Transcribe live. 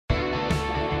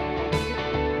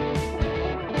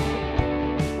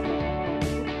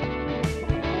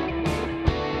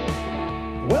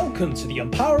Welcome to the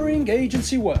Empowering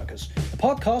Agency Workers, a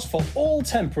podcast for all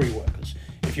temporary workers.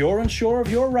 If you're unsure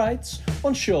of your rights,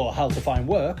 unsure how to find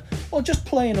work, or just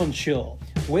plain unsure,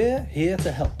 we're here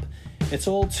to help. It's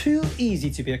all too easy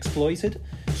to be exploited,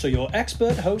 so your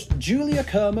expert host, Julia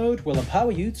Kermode, will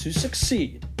empower you to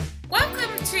succeed.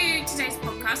 Welcome to today's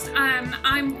podcast.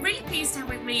 I'm really pleased to have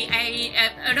with me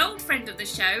an old friend of the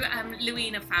show,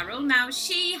 Louina Farrell. Now,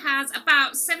 she has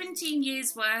about 17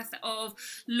 years worth of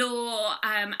law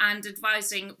and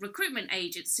advising recruitment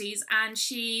agencies, and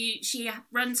she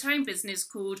runs her own business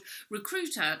called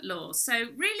Recruiter Law. So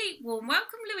really warm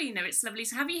welcome, Louina. It's lovely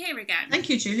to have you here again. Thank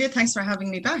you, Julia. Thanks for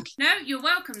having me back. No, you're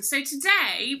welcome. So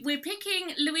today we're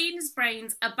picking Louina's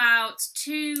brains about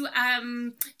two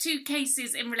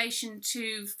cases in relation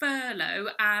to furlough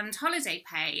and holiday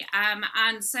pay,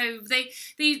 and so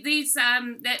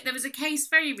there was a case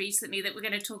very recently that we're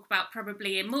going to talk about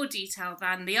probably in more detail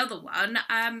than the other one,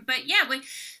 but yeah,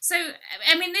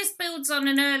 this builds on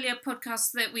an earlier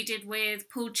podcast that we did with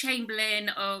Paul Chamberlain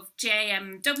of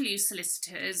JMW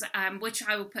Solicitors, which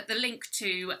I will put the link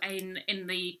to in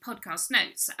the podcast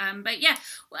notes, but yeah,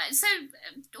 so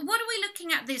what are we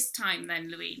looking at this time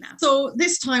then, Louina? So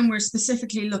this time we're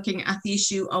specifically looking at the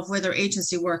issue of whether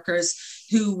agency workers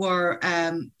who were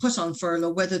put on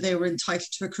furlough, whether they were entitled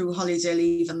to accrue holiday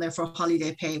leave and therefore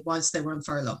holiday pay whilst they were on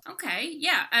furlough. Okay,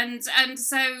 yeah, and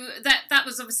so that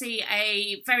was obviously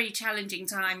a very challenging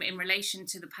time in relation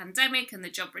to the pandemic and the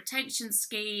job retention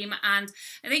scheme, and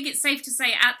I think it's safe to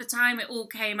say at the time it all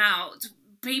came out,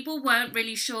 people weren't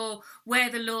really sure where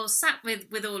the law sat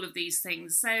with all of these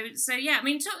things. So yeah, I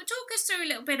mean, talk us through a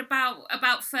little bit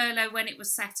about furlough when it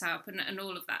was set up and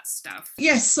all of that stuff.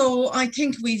 Yes, so I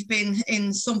think we've been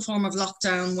in some form of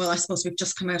lockdown. Well, I suppose we've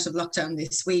just come out of lockdown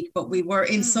this week, but we were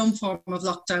in some form of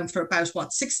lockdown for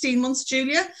about, 16 months,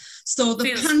 Julia? So the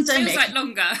pandemic... Feels like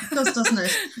longer. It does, doesn't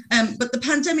it? But the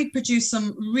pandemic produced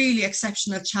some really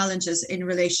exceptional challenges in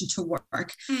relation to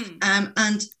work.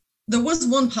 And there was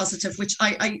one positive, which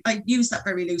I use that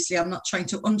very loosely. I'm not trying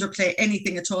to underplay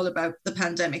anything at all about the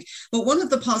pandemic. But one of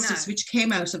the positives which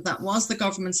came out of that was the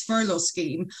government's furlough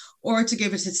scheme, or to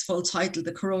give it its full title,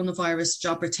 the Coronavirus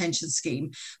Job Retention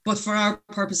Scheme. But for our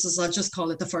purposes, I'll just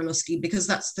call it the furlough scheme because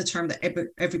that's the term that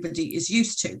everybody is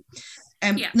used to.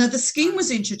 Now, the scheme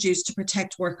was introduced to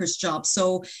protect workers' jobs.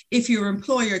 So if your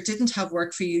employer didn't have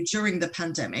work for you during the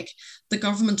pandemic, the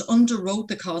government underwrote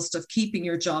the cost of keeping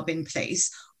your job in place,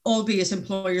 albeit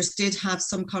employers did have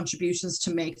some contributions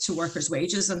to make to workers'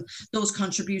 wages, and those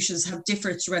contributions have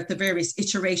differed throughout the various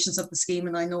iterations of the scheme,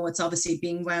 and I know it's obviously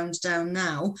being wound down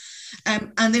now.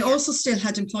 And they also still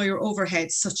had employer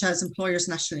overheads, such as employers'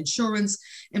 national insurance,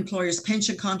 employers'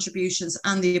 pension contributions,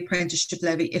 and the apprenticeship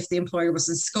levy if the employer was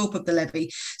in scope of the levy.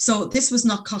 So this was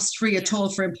not cost-free at all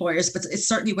for employers, but it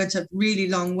certainly went a really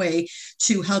long way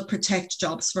to help protect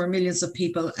jobs for millions of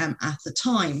people at the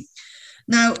time.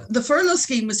 Now, the furlough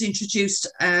scheme was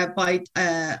introduced on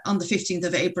the 15th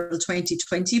of April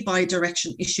 2020 by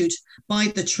direction issued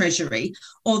by the Treasury,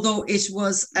 although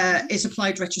it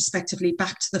applied retrospectively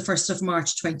back to the 1st of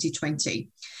March 2020.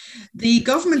 The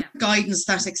government guidance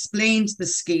that explained the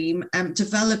scheme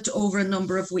developed over a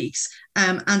number of weeks,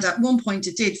 and at one point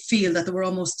it did feel that there were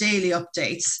almost daily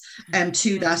updates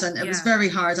to that, and it was very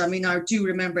hard. I mean, I do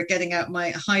remember getting out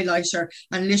my highlighter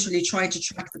and literally trying to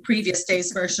track the previous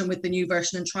day's version with the new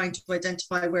version and trying to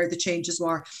identify where the changes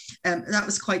were. That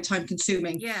was quite time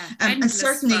consuming. And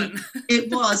certainly it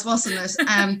was, wasn't it?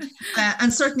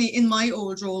 And certainly in my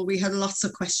old role, we had lots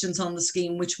of questions on the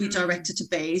scheme, which we directed to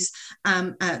BEIS.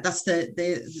 That's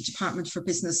the Department for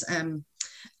Business. And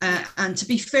to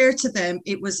be fair to them,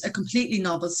 it was a completely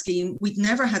novel scheme. We'd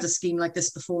never had a scheme like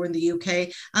this before in the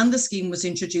UK, and the scheme was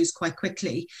introduced quite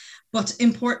quickly. But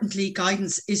importantly,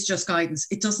 guidance is just guidance.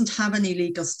 It doesn't have any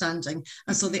legal standing.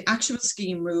 And so the actual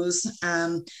scheme rules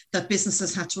that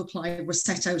businesses had to apply were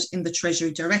set out in the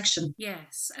Treasury direction.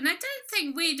 Yes. And I don't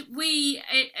think we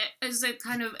as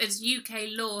UK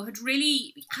law had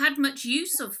really had much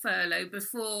use of furlough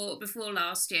before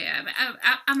last year.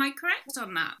 Am I correct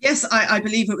on that? Yes, I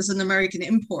believe it was an American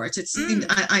import.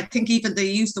 I think even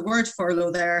they used the word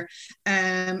furlough there.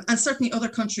 And certainly other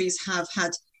countries have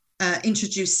had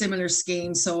introduced similar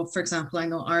schemes. So, for example, I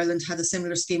know Ireland had a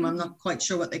similar scheme. I'm not quite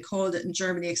sure what they called it in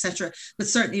Germany, etc. But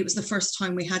certainly it was the first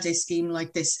time we had a scheme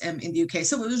like this in the UK.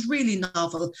 So it was really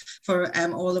novel for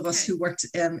all of us who worked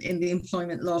in the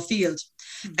employment law field.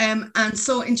 And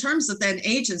so in terms of then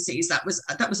agencies, that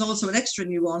was also an extra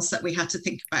nuance that we had to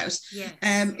think about. Yes.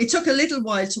 It took a little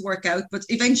while to work out, but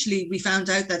eventually we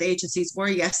found out that agencies were,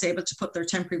 yes, able to put their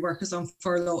temporary workers on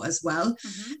furlough as well.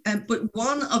 But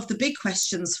one of the big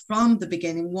questions from the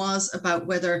beginning was about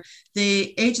whether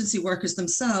the agency workers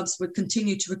themselves would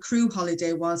continue to accrue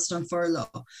holiday whilst on furlough.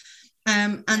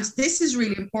 And this is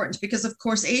really important because, of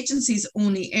course, agencies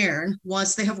only earn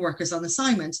whilst they have workers on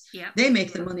assignment. They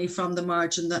make the money from the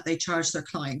margin that they charge their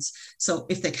clients. So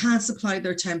if they can't supply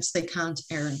their temps, they can't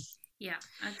earn.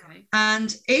 Okay.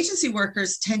 And agency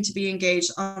workers tend to be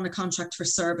engaged on a contract for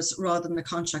service rather than a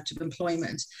contract of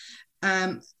employment.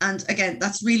 And again,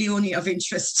 that's really only of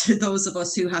interest to those of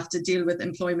us who have to deal with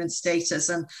employment status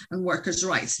and workers'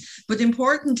 rights. But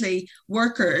importantly,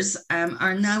 workers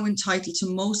are now entitled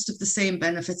to most of the same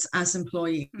benefits as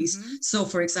employees. So,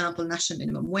 for example, national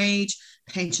minimum wage,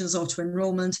 pensions,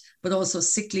 auto-enrollment, but also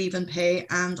sick leave and pay,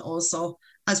 and also,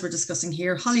 as we're discussing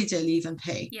here, holiday leave and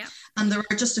pay. And there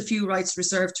are just a few rights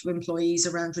reserved to employees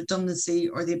around redundancy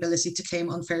or the ability to claim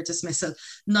unfair dismissal,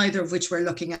 neither of which we're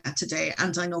looking at today.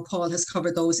 And I know Paul has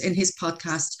covered those in his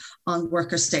podcast on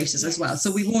worker status as well.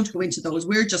 So we won't go into those.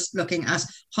 We're just looking at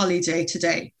holiday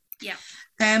today.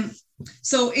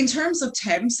 So in terms of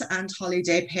temps and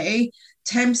holiday pay,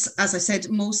 temps, as I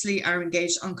said, mostly are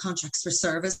engaged on contracts for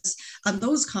service, and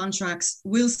those contracts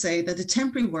will say that a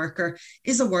temporary worker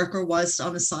is a worker whilst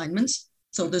on assignment.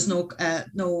 So there's no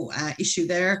issue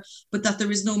there, but that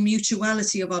there is no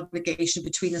mutuality of obligation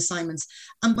between assignments.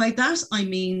 And by that, I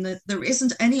mean that there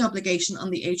isn't any obligation on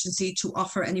the agency to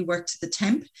offer any work to the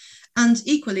temp. And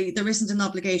equally, there isn't an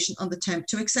obligation on the temp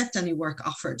to accept any work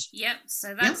offered.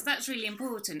 So that's really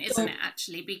important, isn't it,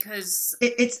 actually? Because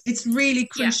it's really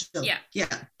crucial.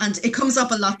 And it comes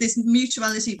up a lot. This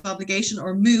mutuality of obligation,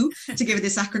 or MOO, to give it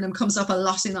this acronym, comes up a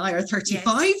lot in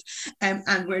IR35.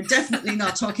 And we're definitely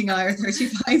not talking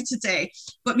IR35 today.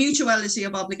 But mutuality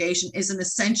of obligation is an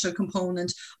essential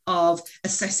component of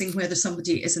assessing whether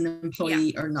somebody is an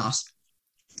employee or not.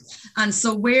 And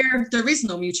so where there is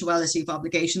no mutuality of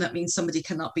obligation, that means somebody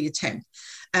cannot be a temp.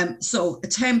 They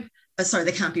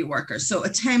can't be a worker. So a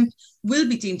temp will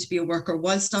be deemed to be a worker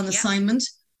whilst on assignment,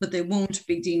 but they won't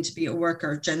be deemed to be a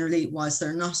worker generally whilst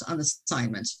they're not on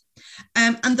assignment.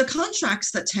 And the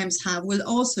contracts that temps have will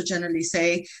also generally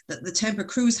say that the temp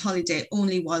accrues holiday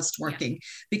only whilst working,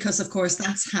 because of course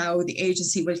that's how the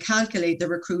agency will calculate the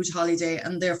accrued holiday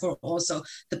and therefore also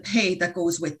the pay that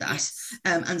goes with that.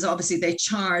 And so obviously they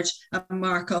charge a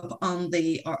markup on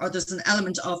or there's an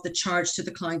element of the charge to the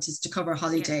client is to cover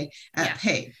holiday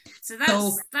pay. So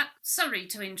sorry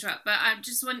to interrupt, but I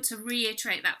just want to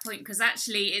reiterate that point, because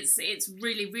actually it's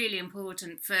really, really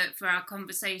important for our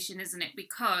conversation, isn't it?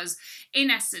 Because in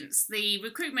essence, the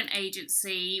recruitment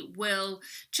agency will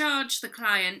charge the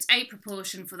client a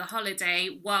proportion for the holiday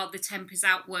while the temp is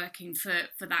out working for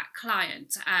that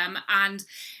client. And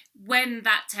when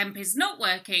that temp is not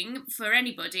working for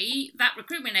anybody, that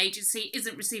recruitment agency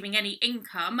isn't receiving any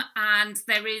income, and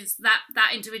there is that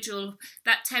individual,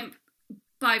 that temp,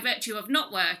 by virtue of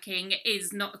not working,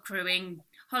 is not accruing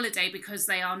holiday because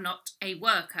they are not a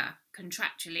worker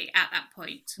contractually at that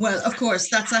point. Well, of course,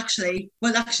 that's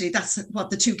what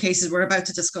the two cases we're about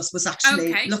to discuss was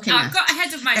actually looking at. I've got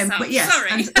ahead of myself. But yes,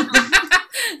 sorry.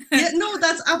 No,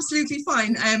 that's absolutely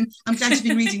fine. I'm glad you've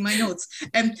been reading my notes.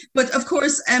 But of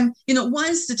course,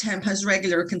 whilst the temp has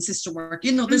regular, consistent work,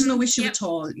 there's no issue at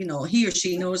all. He or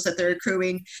she knows that they're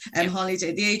accruing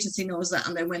holiday. The agency knows that,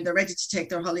 and then when they're ready to take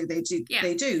their holiday,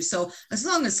 they do. So as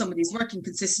long as somebody's working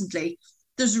consistently,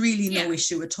 there's really no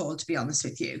issue at all, to be honest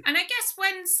with you. And I guess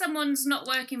when someone's not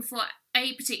working for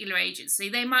a particular agency,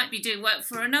 they might be doing work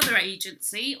for another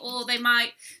agency, or they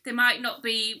might not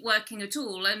be working at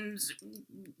all, and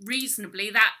reasonably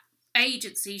that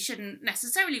agency shouldn't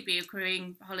necessarily be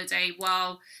accruing holiday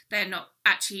while they're not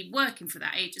actually working for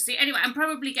that agency. Anyway, I'm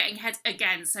probably getting ahead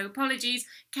again, so apologies,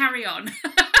 carry on.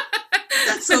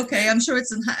 That's okay. I'm sure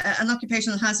it's an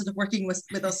occupational hazard of working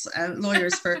with us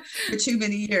lawyers for too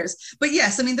many years. But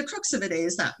yes, I mean, the crux of it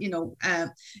is that,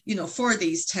 for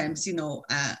these temps,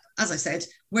 as I said,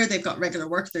 where they've got regular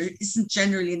work, there isn't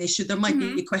generally an issue. There might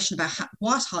be a question about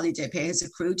what holiday pay has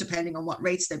accrued, depending on what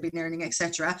rates they've been earning,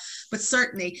 etc. But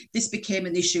certainly this became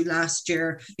an issue last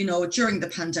year, during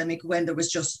the pandemic, when there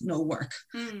was just no work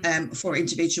for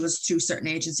individuals through certain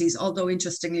agencies. Although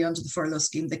interestingly, under the furlough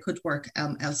scheme, they could work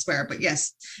elsewhere. But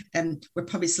yes, we're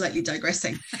probably slightly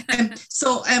digressing.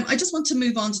 So I just want to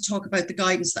move on to talk about the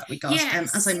guidance that we got.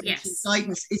 As I mentioned,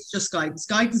 guidance is just guidance.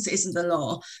 Guidance isn't the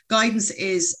law. Guidance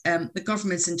is the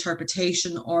government's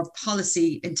interpretation or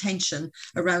policy intention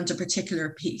around a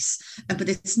particular piece, but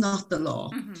it's not the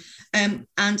law.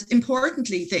 And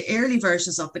importantly, the early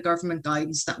versions of the government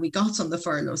guidance that we got on the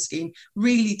furlough scheme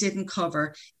really didn't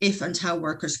cover if and how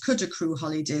workers could accrue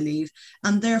holiday leave,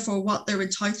 and therefore what their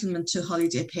entitlement to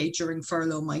holiday pay during during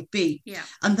furlough might be. Yeah.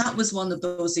 And that was one of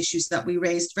those issues that we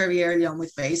raised very early on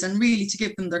with BEIS, and really to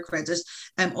give them their credit,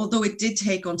 although it did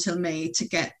take until May to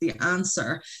get the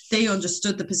answer, they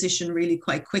understood the position really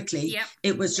quite quickly. Yep.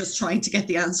 It was just trying to get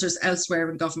the answers elsewhere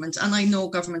in government. And I know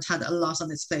government had a lot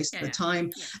on its plate at the time,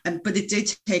 but it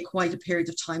did take quite a period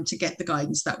of time to get the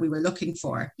guidance that we were looking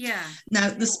for. Yeah. Now,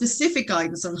 the specific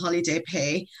guidance on holiday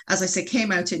pay, as I say,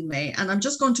 came out in May, and I'm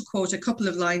just going to quote a couple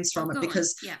of lines from it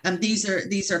because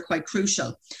these are quite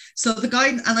crucial. So the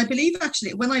guidance, and I believe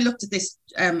actually when I looked at this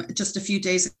just a few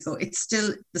days ago, it's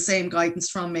still the same guidance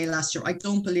from May last year. I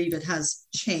don't believe it has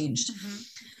changed.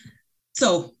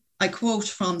 So I quote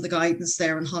from the guidance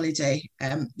there on holiday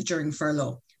during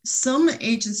furlough. Some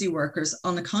agency workers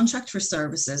on a contract for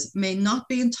services may not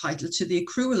be entitled to the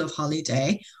accrual of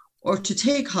holiday or to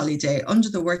take holiday under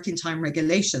the working time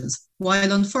regulations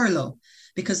while on furlough,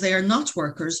 because they are not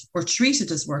workers or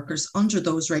treated as workers under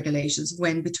those regulations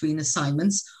when between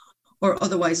assignments or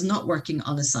otherwise not working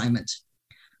on assignment.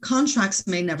 Contracts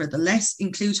may nevertheless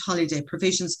include holiday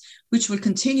provisions which will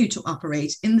continue to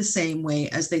operate in the same way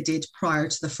as they did prior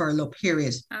to the furlough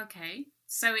period. Okay.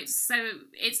 So it's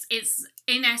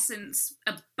in essence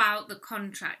about the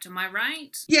contract, am I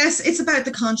right? Yes, it's about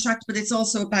the contract, but it's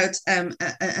also about an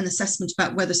assessment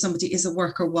about whether somebody is a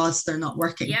worker whilst they're not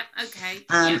working. Yep, okay.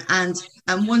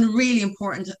 And one really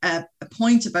important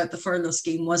point about the furlough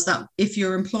scheme was that if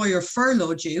your employer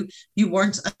furloughed you, you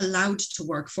weren't allowed to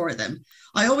work for them.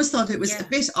 I always thought it was a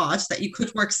bit odd that you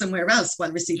could work somewhere else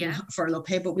while receiving furlough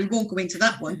pay, but we won't go into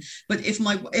that one. But if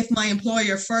my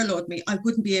employer furloughed me, I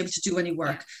wouldn't be able to do any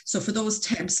work. So for those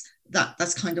temps,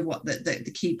 that's kind of what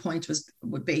the key point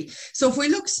would be. So if we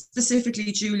look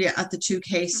specifically, Julia, at the two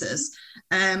cases,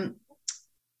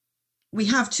 we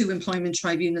have two employment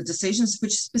tribunal decisions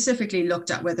which specifically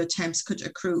looked at whether temps could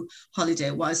accrue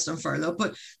holiday whilst on furlough.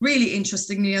 But really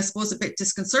interestingly, I suppose a bit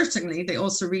disconcertingly, they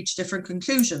also reached different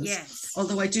conclusions. Yes.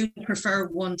 Although I do prefer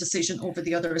one decision over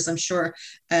the other, as I'm sure,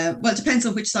 well, it depends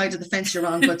on which side of the fence you're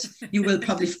on, but you will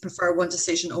probably prefer one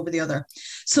decision over the other.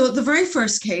 So the very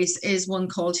first case is one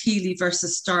called Healy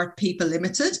versus Start People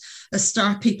Limited.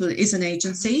 Start People is an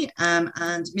agency, and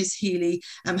Ms. Healy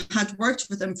had worked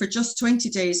with them for just 20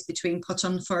 days between put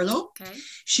on furlough. Okay.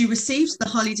 She received the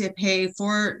holiday pay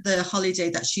for the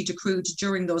holiday that she'd accrued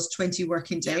during those 20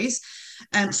 working days.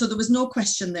 So there was no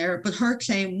question there, but her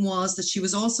claim was that she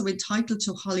was also entitled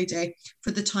to holiday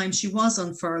for the time she was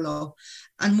on furlough.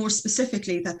 And more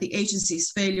specifically, that the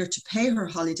agency's failure to pay her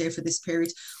holiday for this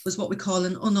period was what we call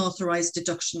an unauthorized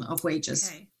deduction of wages.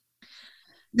 Okay.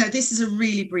 Now, this is a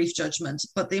really brief judgment,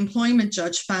 but the employment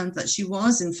judge found that she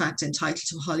was in fact entitled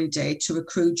to holiday to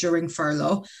accrue during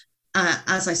furlough.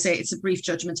 As I say, it's a brief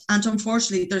judgment. And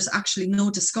unfortunately, there's actually no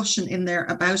discussion in there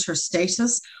about her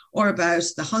status or about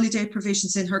the holiday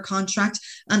provisions in her contract.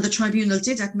 And the tribunal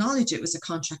did acknowledge it was a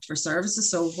contract for services,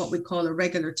 so what we call a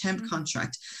regular temp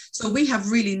contract. So we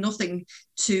have really nothing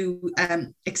to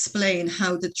explain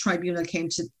how the tribunal came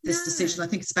to this decision. I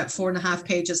think it's about 4.5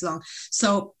 pages long.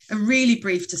 So a really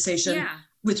brief decision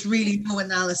with really no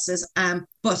analysis.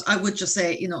 But I would just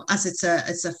say, as it's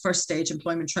a first stage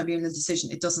employment tribunal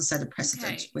decision, it doesn't set a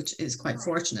precedent, which is quite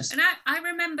fortunate. And I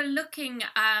remember looking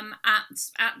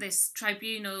at this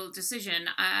tribunal decision,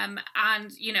 and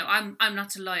I'm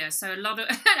not a lawyer, so a lot of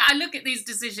I look at these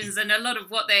decisions, and a lot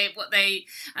of what they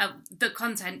the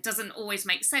content doesn't always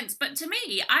make sense. But to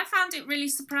me, I found it really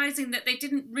surprising that they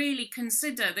didn't really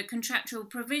consider the contractual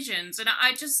provisions, and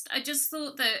I just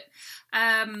thought that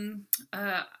I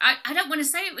don't want to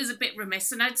say it was a bit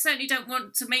remiss, and I certainly don't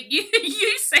want to make you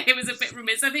say it was a bit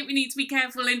remiss. I think we need to be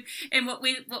careful in what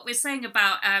we're saying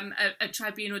about a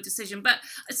tribunal decision. But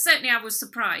certainly I was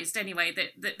surprised anyway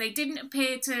that they didn't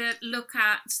appear to look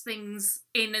at things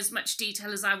in as much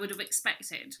detail as I would have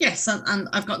expected. Yes, and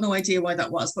I've got no idea why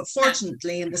that was. But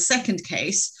fortunately, in the second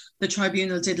case, the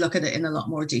tribunal did look at it in a lot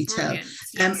more detail.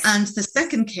 Yes. And the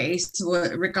second case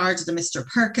regarded a Mr.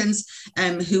 Perkins,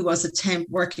 who was a temp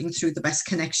working through the Best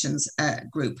Connections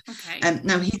group. Okay.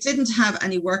 Now, he didn't have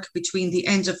any work between the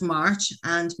end of March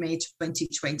and May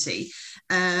 2020.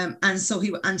 And so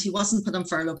he wasn't put on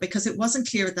furlough because it wasn't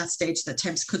clear at that stage that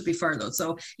temps could be furloughed.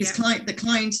 So the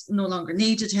client no longer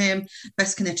needed him.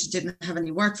 Best Connection didn't have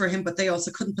any work for him, but they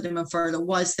also couldn't put him on furlough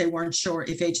whilst they weren't sure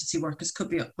if agency workers could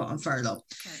be put on furlough.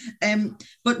 Okay.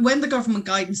 But when the government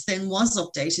guidance then was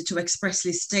updated to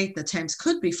expressly state that temps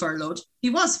could be furloughed, he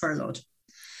was furloughed.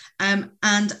 And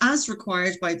as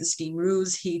required by the scheme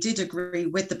rules, he did agree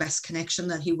with the Best Connection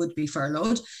that he would be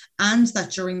furloughed and that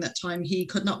during that time he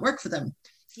could not work for them.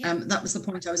 That was the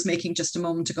point I was making just a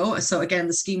moment ago. So again,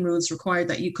 the scheme rules required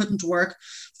that you couldn't work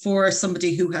for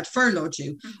somebody who had furloughed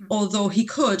you, although he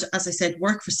could, as I said,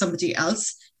 work for somebody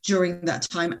else during that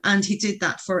time. And he did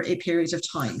that for a period of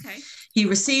time. He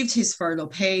received his furlough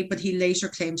pay, but he later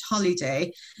claimed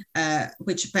holiday,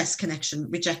 which Best Connection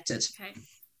rejected.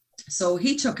 So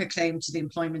he took a claim to the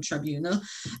Employment Tribunal,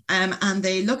 and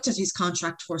they looked at his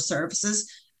contract for services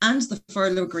and the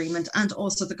furlough agreement and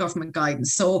also the government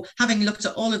guidance. So having looked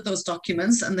at all of those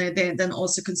documents, and they then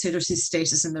also considered his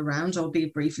status in the round,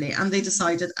 albeit briefly, and they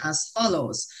decided as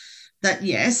follows, that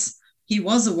yes, he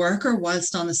was a worker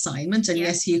whilst on assignment, and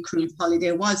yes, he accrued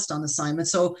holiday whilst on assignment.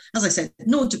 So as I said,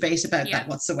 no debate about that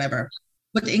whatsoever.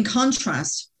 But in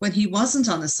contrast, when he wasn't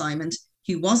on assignment,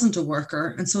 he wasn't a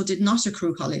worker and so did not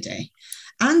accrue holiday.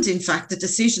 And in fact, the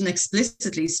decision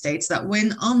explicitly states that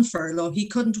when on furlough, he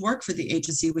couldn't work for the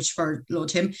agency which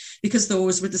furloughed him because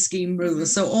those were the scheme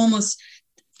rules. So almost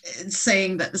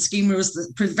saying that the scheme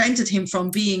rules prevented him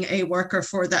from being a worker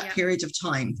for that period of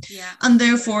time. And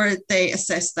therefore, they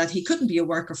assessed that he couldn't be a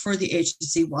worker for the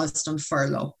agency whilst on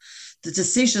furlough. The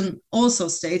decision also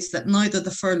states that neither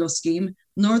the furlough scheme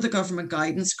nor the government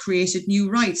guidance created new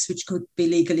rights which could be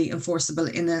legally enforceable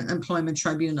in an employment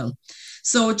tribunal.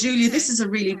 So, Julia, this is a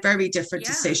really very different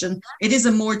decision. It is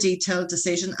a more detailed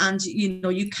decision, and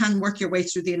you can work your way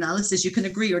through the analysis. You can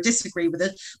agree or disagree with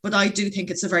it, but I do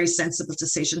think it's a very sensible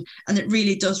decision, and it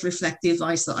really does reflect the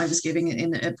advice that I was giving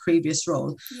in a previous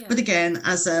role. But again,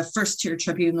 as a first-tier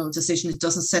tribunal decision, it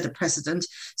doesn't set a precedent.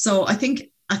 So I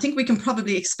think we can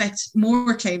probably expect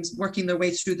more claims working their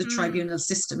way through the tribunal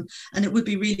system, and it would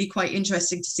be really quite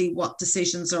interesting to see what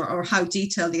decisions or how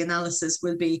detailed the analysis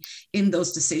will be in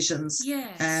those decisions.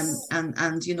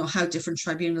 And how different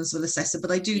tribunals will assess it.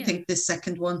 But I do think this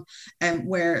second one,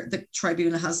 where the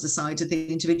tribunal has decided the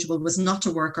individual was not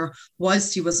a worker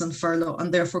whilst he was on furlough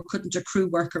and therefore couldn't accrue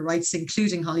worker rights,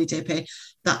 including holiday pay,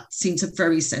 that seems a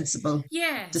very sensible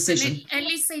decision. At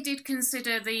least they did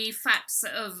consider the facts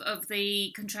of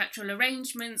the contractual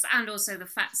arrangements and also the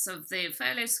facts of the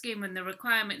furlough scheme and the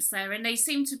requirements there. And they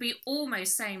seem to be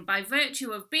almost saying, by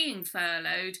virtue of being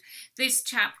furloughed, this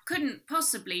chap couldn't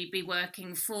possibly be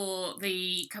working for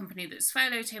the company that's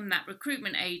furloughed him, that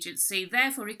recruitment agency.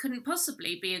 Therefore, he couldn't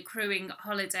possibly be accruing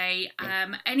holiday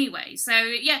anyway. So,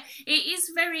 it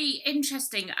is very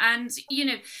interesting. And,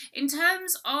 in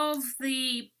terms of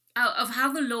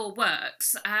how the law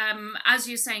works, as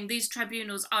you're saying, these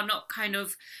tribunals are not kind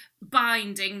of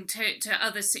binding to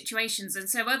other situations, and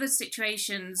so other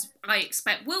situations I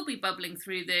expect will be bubbling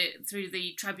through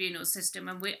the tribunal system,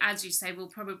 and as you say, we'll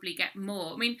probably get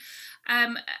more. I mean,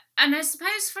 and I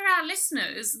suppose for our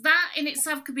listeners, that in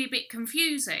itself could be a bit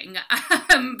confusing,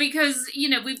 because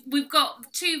we've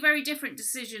got two very different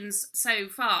decisions so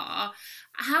far.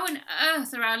 How on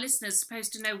earth are our listeners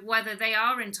supposed to know whether they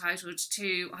are entitled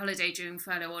to holiday during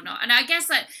furlough or not? And I guess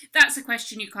that's a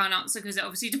question you can't answer because it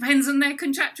obviously depends on their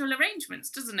contractual arrangements,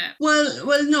 doesn't it?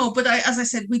 Well, no, but as I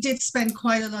said, we did spend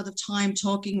quite a lot of time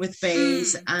talking with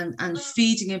BEIS and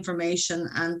feeding information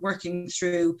and working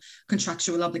through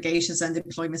contractual obligations and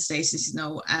employment status,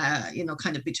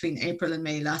 kind of between April and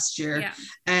May last year.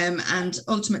 And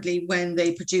ultimately, when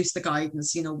they produced the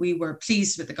guidance, we were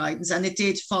pleased with the guidance, and it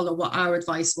did follow what our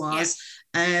advice was.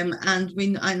 And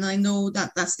I know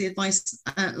that that's the advice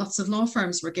lots of law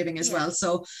firms were giving as well.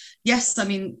 So yes, I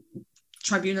mean,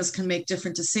 tribunals can make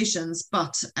different decisions,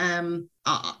 but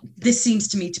this seems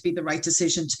to me to be the right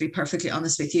decision, to be perfectly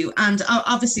honest with you. And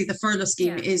obviously the furlough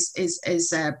scheme is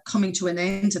coming to an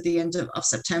end at the end of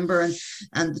September,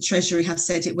 and the Treasury have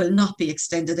said it will not be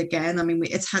extended again. I mean,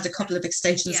 it's had a couple of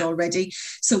extensions already,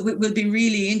 so it will be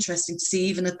really interesting to see,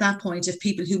 even at that point, if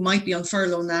people who might be on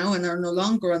furlough now and are no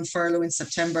longer on furlough in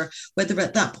September, whether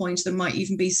at that point there might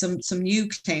even be some new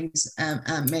claims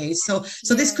made. So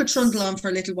this could trundle on for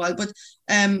a little while, but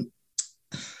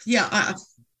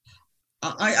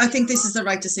I think this is the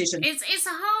right decision. It's a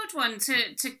hard one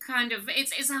to kind of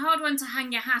it's a hard one to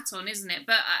hang your hat on, isn't it?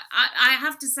 But I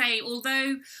have to say,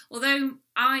 although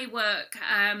I work,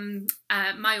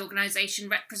 my organisation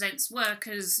represents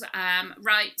workers'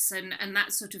 rights and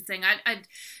that sort of thing.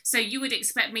 So you would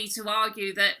expect me to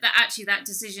argue that actually that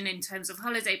decision in terms of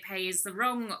holiday pay is the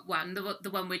wrong one, the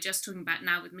one we're just talking about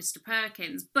now with Mr.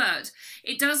 Perkins. But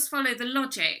it does follow the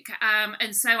logic,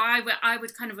 and so I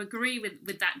would kind of agree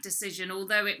with that decision,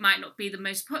 although it might not be the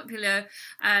most popular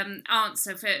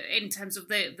answer in terms of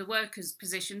the workers'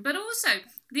 position. But also,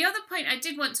 The other point I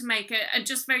did want to make, and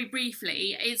just very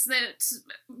briefly, is that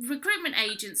recruitment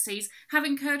agencies have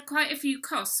incurred quite a few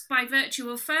costs by virtue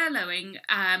of furloughing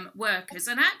workers,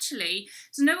 and actually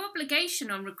there's no obligation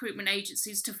on recruitment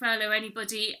agencies to furlough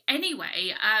anybody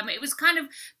anyway. It was kind of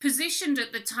positioned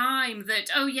at the time that,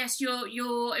 oh yes,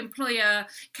 your employer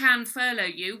can furlough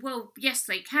you. Well, yes,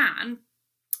 they can,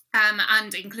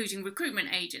 and including recruitment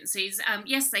agencies,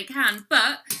 yes, they can,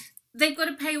 but they've got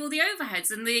to pay all the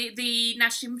overheads and the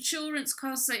national insurance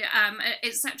costs,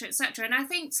 et cetera, et cetera. And I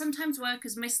think sometimes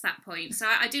workers miss that point. So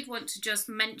I did want to just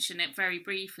mention it very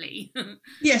briefly.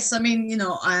 Yes, I mean,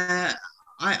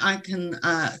 I can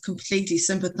completely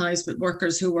sympathise with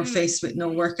workers who were faced with no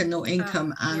work and no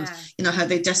income, and how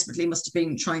they desperately must have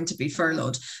been trying to be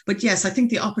furloughed. But yes, I think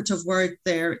the operative word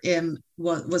there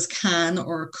was can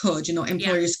or could.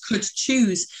 Employers could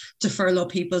choose to furlough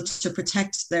people to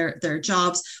protect their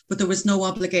jobs, but there was no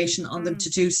obligation on them to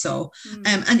do so.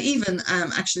 And even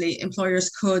actually,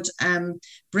 employers could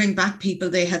bring back people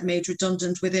they had made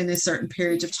redundant within a certain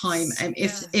period of time,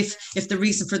 if the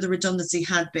reason for the redundancy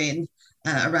had been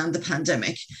around the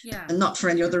pandemic, and not for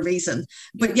any other reason.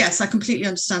 But yes, I completely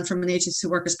understand from an agency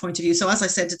worker's point of view. So as I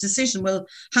said,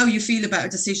 how you feel about a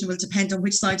decision will depend on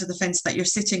which side of the fence that you're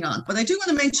sitting on. But I do want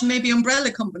to mention maybe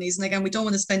umbrella companies, and again, we don't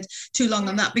want to spend too long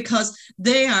on that, because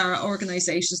they are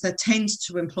organisations that tend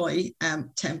to employ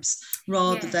temps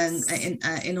rather than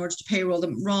in order to payroll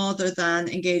them, rather than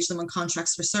engage them on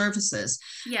contracts for services.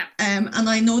 And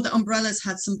I know that umbrellas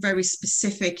had some very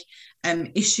specific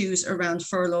issues around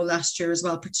furlough last year as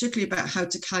well, particularly about how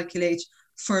to calculate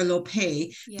furlough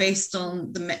pay based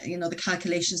on the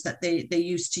calculations that they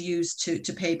used to use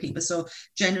to pay people. So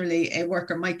generally a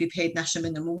worker might be paid national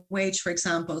minimum wage, for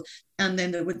example, and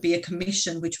then there would be a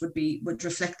commission which would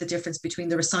reflect the difference between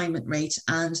their assignment rate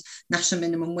and national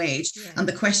minimum wage. And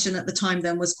the question at the time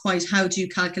then was quite, how do you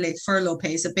calculate furlough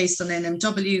pay? Is it based on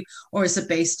NMW, or is it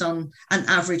based on an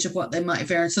average of what they might have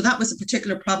earned? So that was a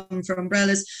particular problem for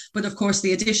umbrellas. But of course,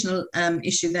 the additional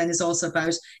issue then is also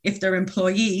about if they're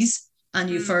employees and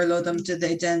you furlough them, do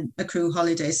they then accrue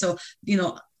holidays? So,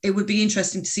 it would be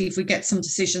interesting to see if we get some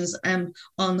decisions on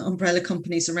umbrella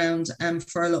companies around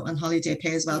furlough and holiday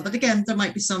pay as well. But again, there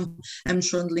might be some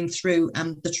trundling through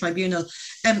the tribunal.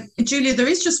 Julia, there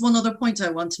is just one other point I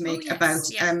want to make about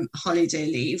holiday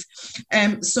leave.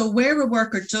 So where a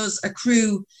worker does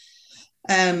accrue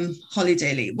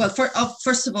holiday leave, well,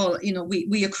 first of all,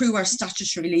 we accrue our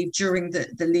statutory leave during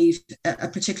the leave, a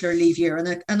particular leave year,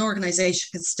 and an organisation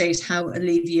can state how a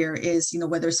leave year is,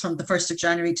 whether it's from the 1st of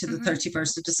January to the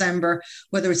 31st of December,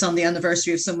 whether it's on the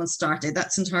anniversary of someone's start date.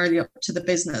 That's entirely up to the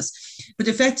business. But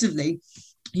effectively,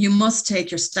 you must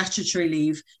take your statutory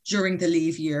leave during the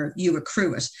leave year, you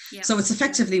accrue it. So it's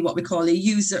effectively what we call a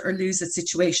use it or lose it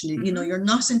situation. You're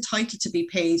not entitled to be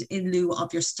paid in lieu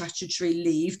of your statutory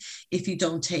leave if you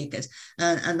don't take it.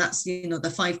 And that's, the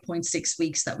 5.6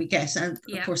 weeks that we get. And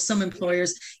of course, some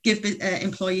employers give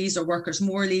employees or workers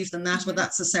more leave than that, but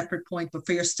that's a separate point. But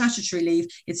for your statutory leave,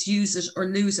 it's use it or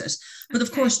lose it. But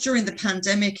of course, during the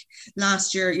pandemic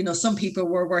last year, some people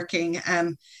were working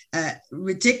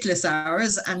ridiculous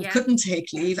hours and couldn't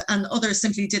take leave, and others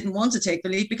simply didn't want to take the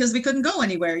leave because we couldn't go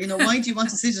anywhere. Why do you want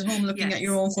to sit at home looking at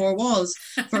your own four walls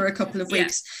for a couple of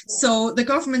weeks? So the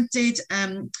government did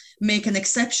make an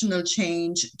exceptional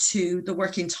change to the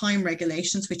working time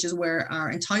regulations, which is where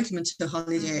our entitlement to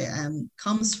holiday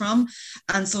comes from.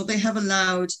 And so they have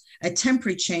allowed a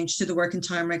temporary change to the working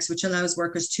time regs, which allows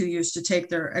workers 2 years to take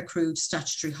their accrued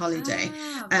statutory holiday.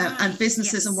 And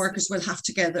businesses and workers will have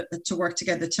to work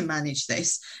together to manage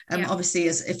this. Obviously,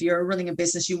 as if you're running a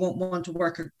business, you won't want to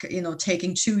work,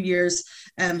 taking 2 years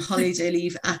holiday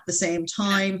leave at the same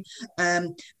time.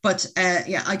 But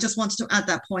I just wanted to add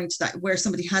that point, that where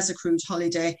somebody has accrued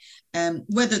holiday,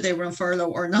 whether they were on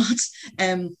furlough or not,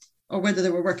 or whether they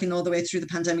were working all the way through the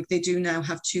pandemic, they do now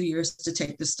have 2 years to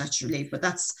take the statutory leave. But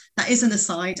that is an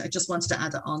aside. I just wanted to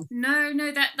add it on.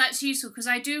 No, that's useful, because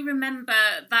I do remember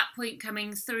that point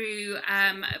coming through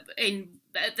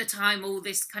at the time all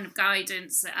this kind of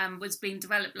guidance was being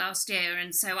developed last year,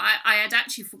 and so I had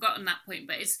actually forgotten that point,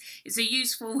 but it's a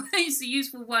useful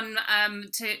one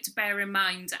to bear in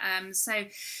mind. So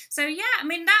yeah, I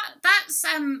mean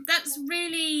that's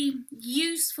really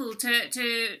useful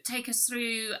to take us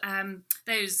through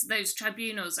those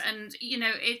tribunals, and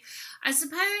I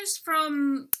suppose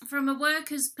from a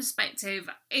worker's perspective,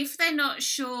 if they're not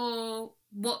sure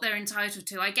what they're entitled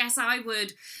to, I guess I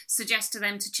would suggest to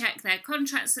them to check their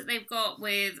contracts that they've got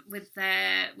with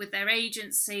their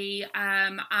agency,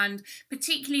 and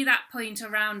particularly that point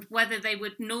around whether they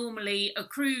would normally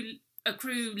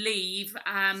accrue leave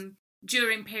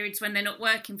during periods when they're not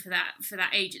working for that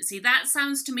agency. That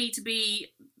sounds to me to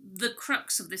be the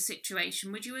crux of the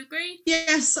situation. Would you agree?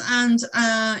 Yes, and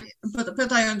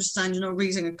but I understand,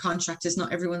 reading a contract is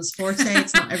not everyone's forte.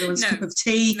 It's not everyone's cup of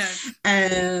tea.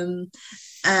 No.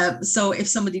 So if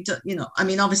somebody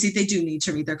obviously they do need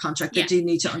to read their contract, they do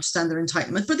need to understand their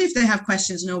entitlement, but if they have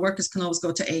questions, workers can always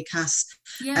go to ACAS.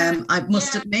 I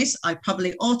must admit, I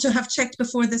probably ought to have checked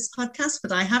before this podcast,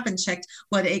 but I haven't checked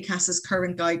what ACAS's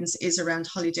current guidance is around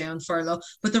holiday and furlough.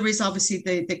 But there is obviously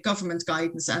the government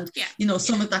guidance, and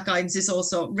some of that guidance is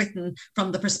also written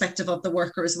from the perspective of the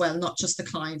worker as well, not just the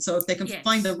client. So if they can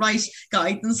find the right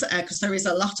guidance, because there is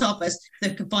a lot of it,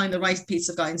 they can find the right piece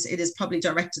of guidance, it is probably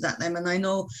directed at them. And I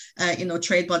know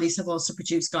trade bodies have also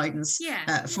produced guidance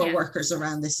for workers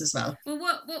around this as well. Well,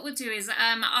 what we'll do is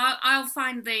I'll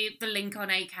find the link on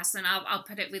ACAS, and I'll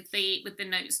put it with the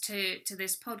notes to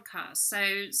this podcast.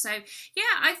 So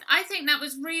I think that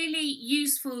was really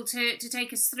useful to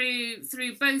take us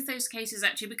through both those cases,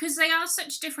 actually, because they are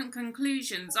such different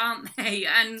conclusions, aren't they?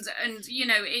 And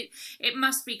it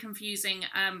must be confusing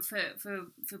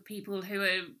for people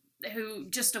who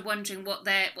just are wondering what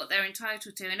they're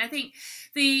entitled to. And I think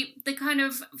the kind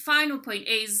of final point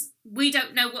is we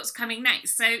don't know what's coming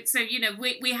next. So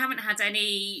we haven't had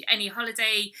any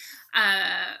holiday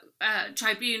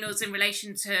tribunals in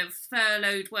relation to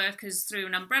furloughed workers through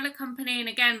an umbrella company. And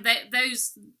again,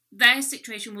 their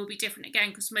situation will be different again,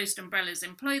 because most umbrellas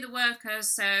employ the worker,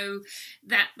 so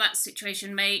that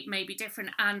situation may be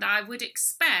different. And I would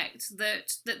expect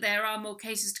that there are more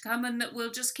cases to come, and that we'll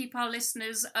just keep our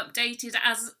listeners updated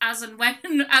as and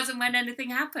when anything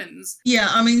happens. Yeah,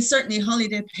 I mean, certainly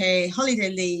holiday pay, holiday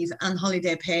leave and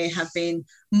holiday pay have been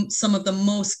some of the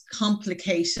most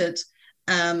complicated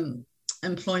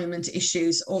employment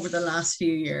issues over the last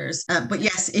few years. But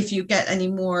yes, if you get any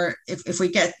more, if we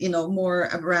get more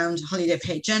around holiday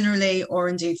pay generally, or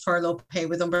indeed furlough pay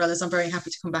with umbrellas, I'm very happy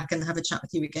to come back and have a chat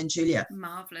with you again, Julia.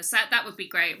 Marvellous. That would be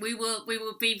great. We will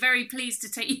be very pleased to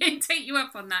take you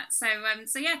up on that. So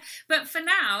yeah. But for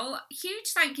now,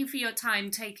 huge thank you for your time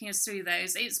taking us through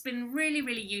those. It's been really,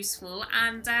 really useful,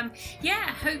 and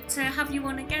hope to have you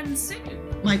on again soon.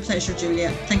 My pleasure,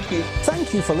 Julia. Thank you.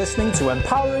 Thank you for listening to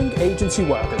Empowering Agency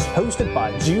Workers, hosted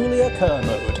by Julia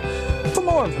Kermode. For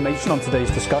more information on today's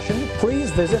discussion,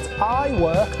 please visit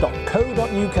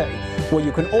iwork.co.uk, where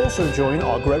you can also join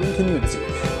our growing community.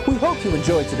 We hope you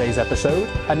enjoyed today's episode,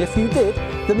 and if you did,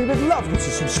 then we would love you to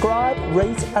subscribe,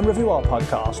 rate and review our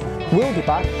podcast. We'll be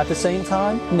back at the same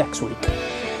time next week.